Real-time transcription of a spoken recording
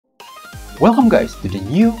Welcome guys to the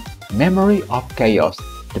new Memory of Chaos,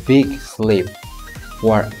 the Big Sleep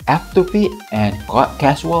for F2P and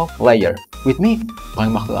casual player with me,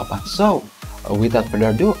 PanglimaKegelapan. So, without further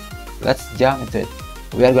ado, let's jump into it.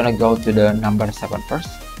 We are gonna go to the number 7 first.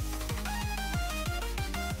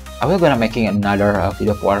 I will gonna making another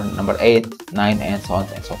video for number 8, 9, and so on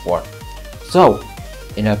and so forth. So,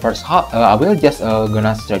 in the first half, I will just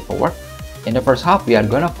gonna straightforward. In the first half, we are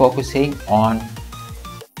gonna focusing on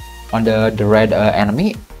the red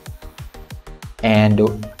enemy, and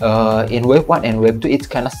in wave 1 and wave 2 it's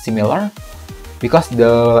kind of similar because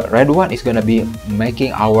the red one is gonna be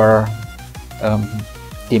making our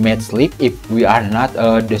teammates sleep if we are not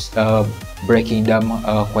just breaking them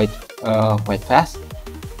quite fast.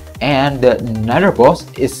 And another boss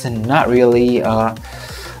is not really a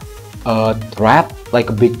threat, like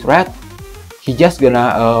a big threat. He just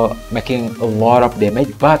gonna making a lot of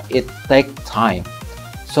damage, but it takes time.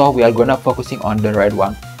 So we are gonna focusing on the red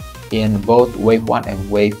one in both wave 1 and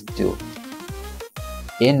wave 2.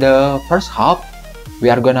 In the first half, we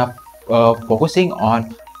are gonna focusing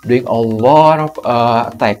on doing a lot of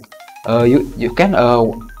attack. You can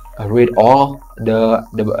read all the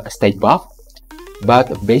stage buff, but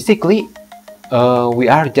basically we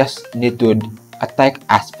are just need to attack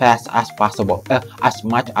as fast as possible, as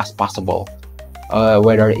much as possible.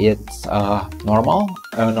 Whether it's normal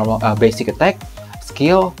basic attack,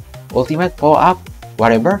 skill, ultimate, follow-up,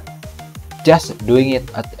 whatever, just doing it,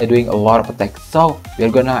 doing a lot of attacks. So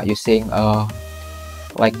we're gonna using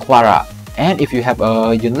like Clara, and if you have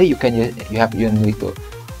Yunli, you have Yunli too.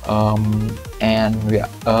 And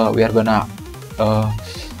we are gonna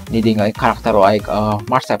needing a character like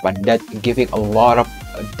Marsepan that giving a lot of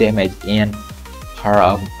damage in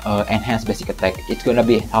her enhanced basic attack. It's gonna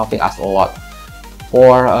be helping us a lot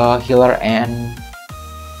for healer and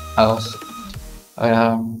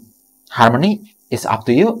Harmony. Is up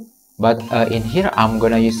to you, but in here I'm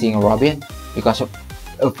gonna using Robin because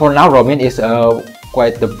for now Robin is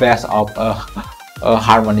quite the best of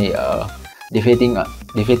Harmony, defeating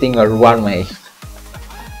a Ruan.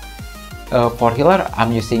 For healer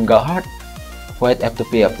I'm using Galhard, quite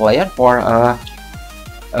F2P player for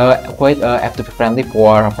quite F2P friendly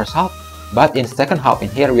for first half, but in second half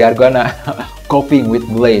in here we are gonna coping with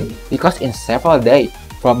Blade because in several days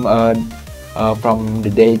from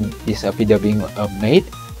the day this video being made,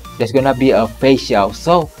 there's gonna be a Fexiao.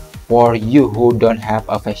 So for you who don't have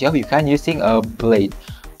a Fexiao, you can using a Blade,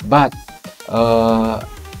 but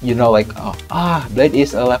you know, like Blade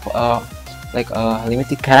is like a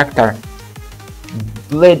limited character.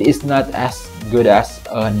 Blade is not as good as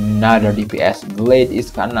another DPS. Blade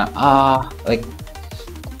is kinda like,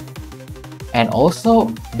 and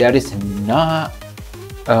also there is not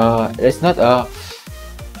a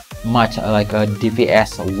much like a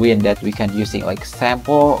DPS win that we can using like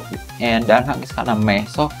Sample and Danhang is kind of meh.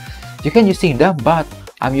 So you can using them, but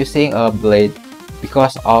I'm using a Blade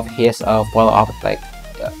because of his follow-up attack.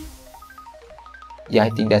 Yeah,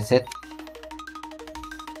 I think that's it.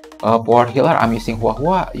 For healer I'm using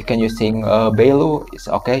Hua. You can using Bailu, it's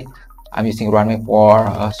okay. I'm using Runway for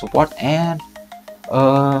support, and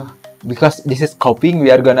because this is coping,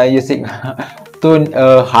 we are gonna using Tune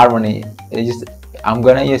Harmony. I'm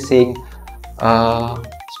gonna using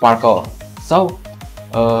Sparkle. So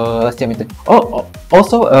let's jump into.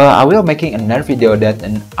 Also I will making another video that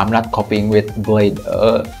I'm not copying with Blade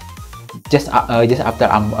just after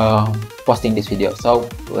I'm posting this video. So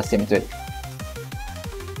let's jump into it.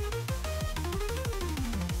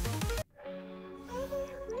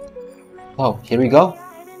 So here we go.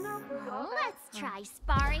 Let's try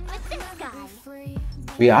sparring with this guy.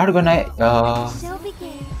 We are gonna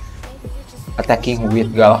attacking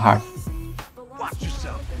with Galhard,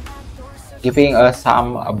 giving us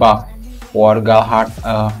some buff for Galhard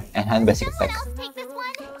enhanced basic attack. I'll take this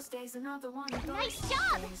one. Nice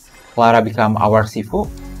job. Clara become our Sifu,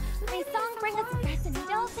 My song brings us best and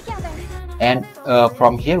all together. and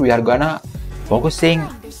from here we are gonna focusing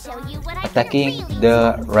Show you what I attacking can really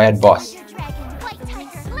the red boss. Dragon, White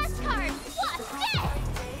Tiger, less cards.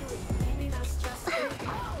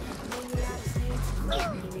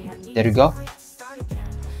 What's this? There you go.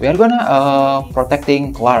 We are gonna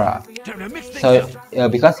protecting Clara. So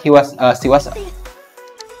because she was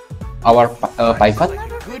our pivot.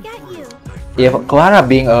 If Clara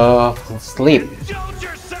being asleep,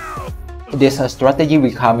 this strategy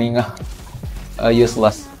becoming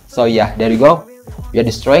useless. So yeah, there you go. We are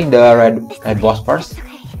destroying the red boss first.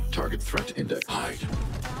 Target threat index high.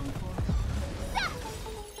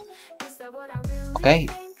 Okay,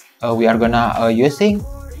 we are gonna using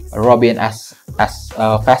Robin as fast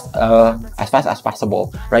as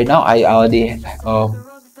possible. Right now, I already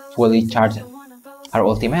fully charged her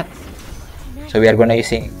ultimate, so we are gonna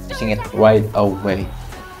using it right away.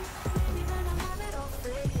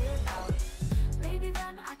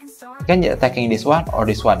 You can attacking this one or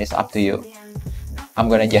this one, is up to you. I'm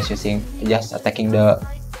gonna just attacking the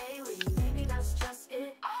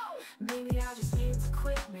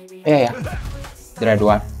yeah, the red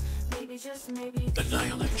one.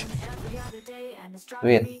 Annihilate.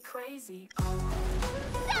 Wait.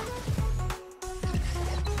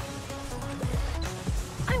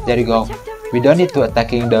 There you go. We don't need to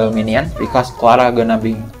attacking the minion because Clara gonna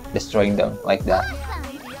be destroying them like that.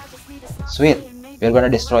 Sweet. We're gonna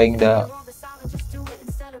destroying the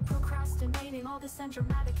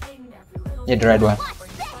red one.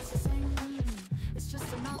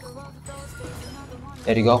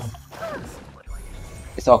 There you go.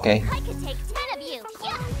 It's okay. I could take 10 of you.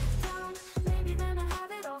 Yeah.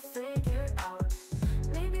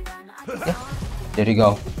 There you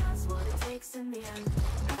go.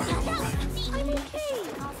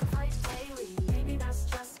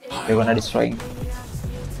 We're gonna destroy.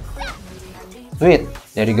 Sweet.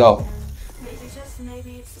 There you go.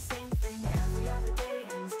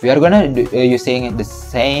 We are gonna using the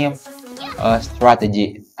same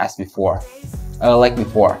strategy as before, like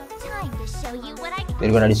before. Time to show you what I can.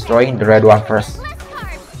 We're gonna destroy the red one first, Less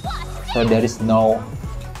carbs. Watch so there is no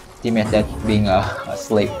teammate that being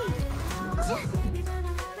asleep.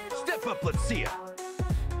 Step up, let's see ya.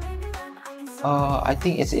 I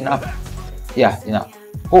think it's enough. Yeah, enough.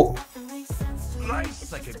 Oh, Life's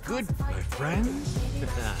like a good, my friends.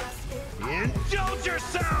 Indulge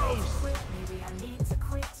yourselves.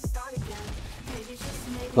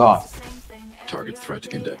 gone. Target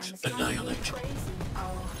threat index. Annihilate.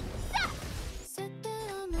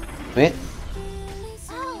 Wait.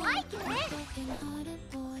 Oh, I get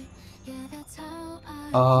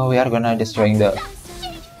it. We are gonna destroying the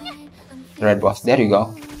red boss. There you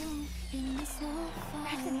go.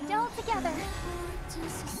 Pressing it all together.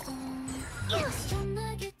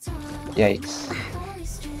 Yikes.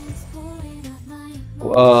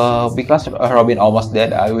 Because Robin almost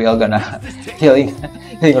dead, I will gonna healing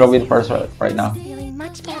Robin first right now. Feeling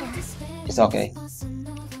much better. It's okay.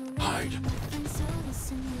 Hide.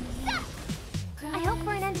 I hope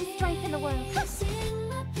for an end to strife in the world.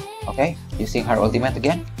 Okay, using her ultimate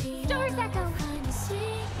again. Doors echo.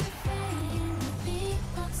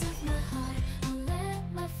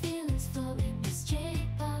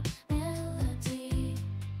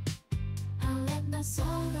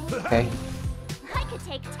 Okay. I could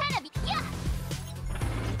take 10 of you. Yeah.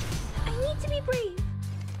 I need to be brave.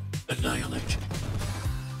 Annihilate.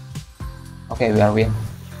 Okay, we are win.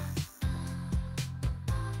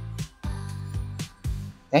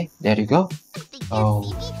 Okay, there you go.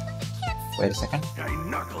 Oh, wait a second. Hey,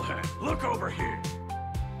 knucklehead, look over here.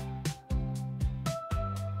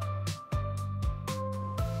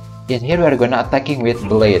 In here we are gonna attacking with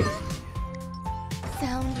blade.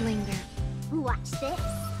 Sound linger. Watch this.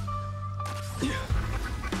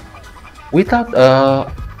 Without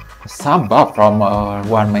some buff from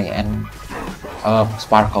one Mei and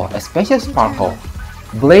Sparkle, especially Sparkle,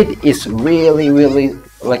 blade is really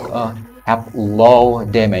like have low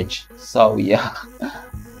damage. So yeah.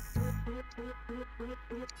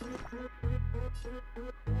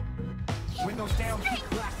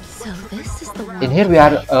 So this is the one. In here we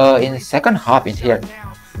are in second half. In here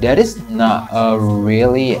there is not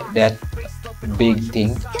really that big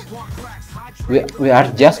thing. We are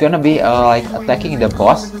just gonna be like attacking the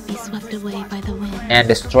boss Will be swept away by the wind. and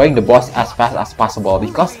destroying the boss as fast as possible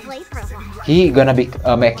because he gonna be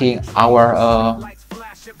making our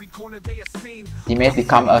teammate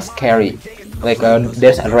become scary. Like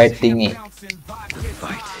there's a red thingy.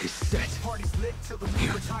 Fight is set.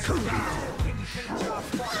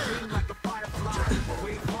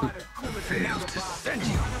 Fail to send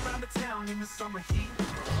you.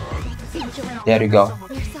 There you go.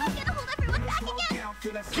 We're gonna hold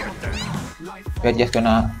everyone back again. We're just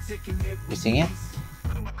gonna using it.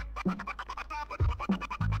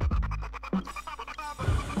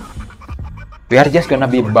 We are just gonna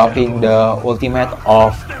be buffing the ultimate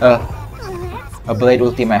of a blade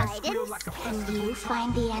ultimate. Can you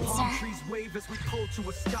find the answer?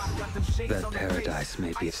 That paradise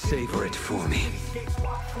may be favorite for me.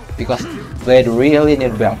 Because blade really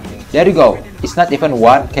need buff. There you go. It's not even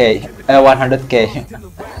 1k, 100k.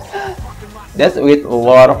 That's with a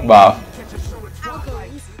lot of buff.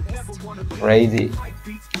 Crazy.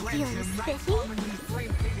 Feeling spiffy?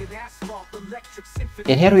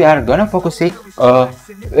 In here we are gonna focus it.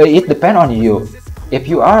 It depends on you. if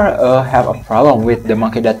you are have a problem with the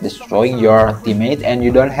monkey that destroying your teammate and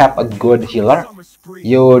you don't have a good healer,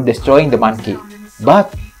 you destroying the monkey.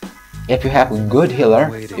 But if you have a good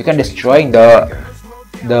healer, you can destroying the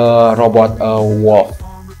robot wolf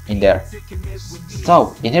in there.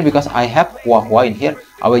 So in here, because I have Wah in here,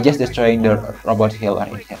 I will just destroying the robot healer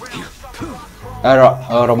in here.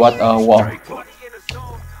 Robot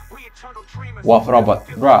wolf robot,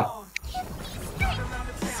 bruh.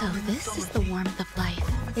 So this is the warmth of life.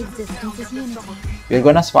 Existence is unity. We're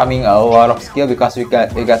gonna spamming a lot of skill because we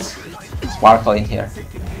got sparkle in here.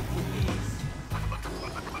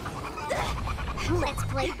 Let's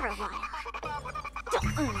play for a while.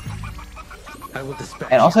 I will dispatch.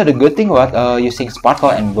 And also the good thing about using sparkle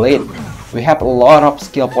and blade, we have a lot of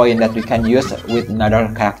skill point that we can use with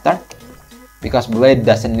another character, because blade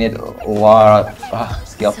doesn't need a lot of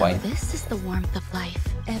skill So point. this is the warmth of life.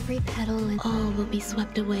 Every petal and all will be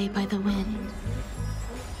swept away by the wind.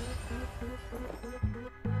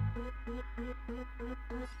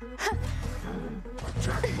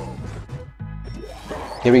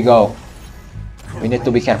 Here we go. We need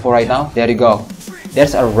to be careful right now. There you go.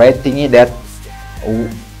 There's a red thingy that,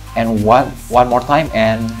 and one more time,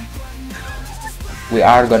 and we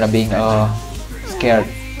are gonna be scared,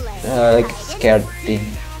 like scared thing.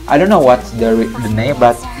 I don't know what's the name,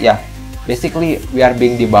 but yeah, basically we are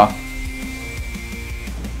being debuffed.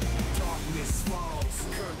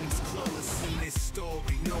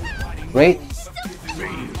 Great.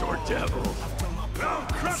 Fiend or devil.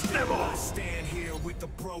 Crush them all.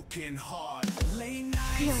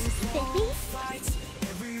 Feel spiffy?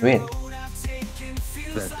 Wait.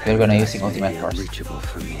 We're gonna using ultimate first Reachable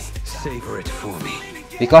for me. Savor it for me.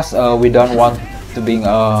 because we don't want to being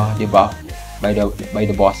debuffed by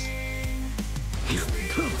the boss.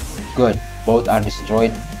 Good, both are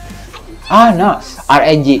destroyed. Ah no,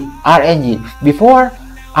 RNG. Before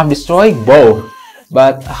I'm destroying both,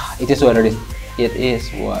 but it is what it is. It is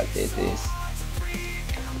what it is.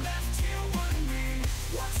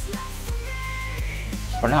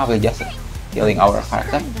 For now, we're just killing our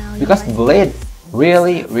character because blade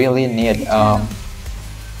really need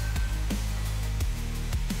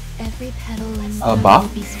Every petal and A flower buff?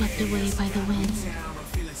 will be swept away by the wind.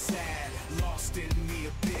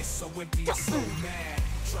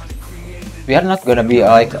 we are not gonna be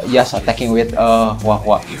like just attacking with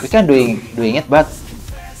Wah. We can doing it, but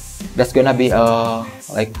that's gonna be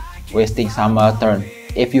like wasting some turn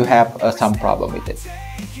if you have some problem with it.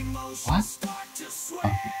 What?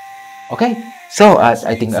 Oh. Okay, so I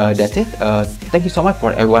think that's it. Thank you so much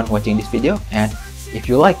for everyone watching this video, and if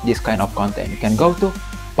you like this kind of content, you can go to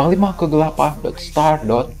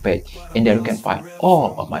PanglimaKegelapan.star.page, and there you can find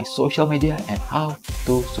all of my social media and how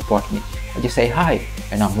to support me. I just say hi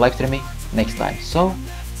and I'm live streaming next time. So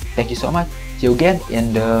thank you so much. See you again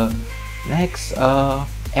in the next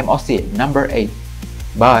MoC number 8.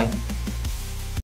 Bye.